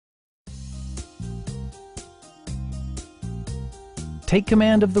Take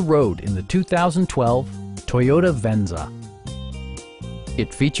command of the road in the 2012 Toyota Venza.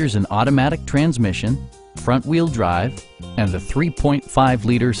 It features an automatic transmission, front-wheel drive, and the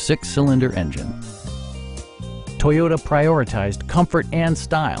 3.5-liter six-cylinder engine. Toyota prioritized comfort and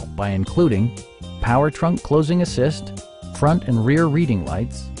style by including power trunk closing assist, front and rear reading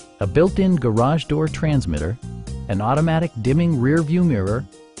lights, a built-in garage door transmitter, an automatic dimming rear-view mirror,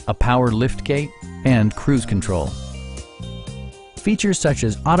 a power liftgate, and cruise control. Features such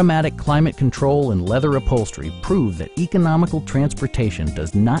as automatic climate control and leather upholstery prove that economical transportation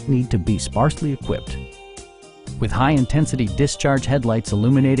does not need to be sparsely equipped. With high-intensity discharge headlights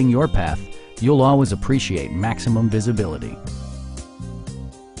illuminating your path, you'll always appreciate maximum visibility.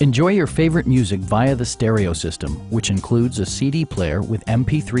 Enjoy your favorite music via the stereo system, which includes a CD player with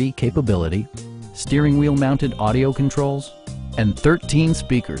MP3 capability, steering wheel mounted audio controls, and 13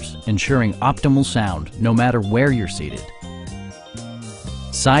 speakers, ensuring optimal sound no matter where you're seated.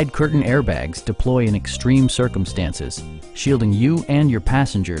 Side curtain airbags deploy in extreme circumstances, shielding you and your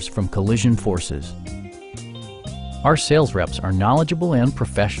passengers from collision forces. Our sales reps are knowledgeable and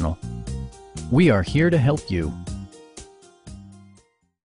professional. We are here to help you.